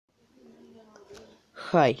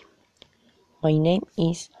Hi, my name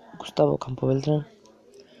is Gustavo Campo Beltran.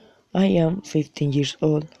 I am 15 years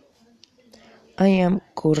old. I am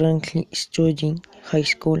currently studying high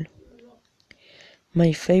school.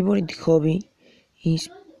 My favorite hobby is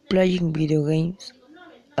playing video games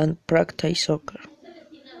and practice soccer.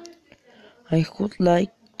 I would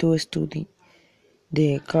like to study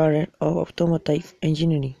the career of automotive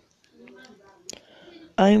engineering.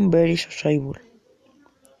 I am very sociable.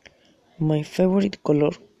 My favorite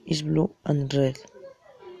color is blue and red.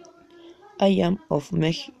 I am of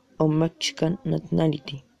Mexican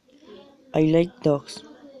nationality. I like dogs.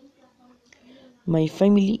 My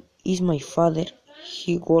family is my father.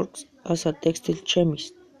 He works as a textile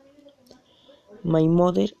chemist. My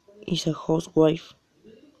mother is a housewife.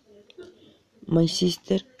 My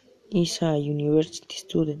sister is a university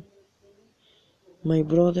student. My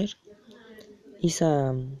brother is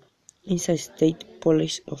a state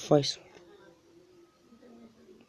police officer.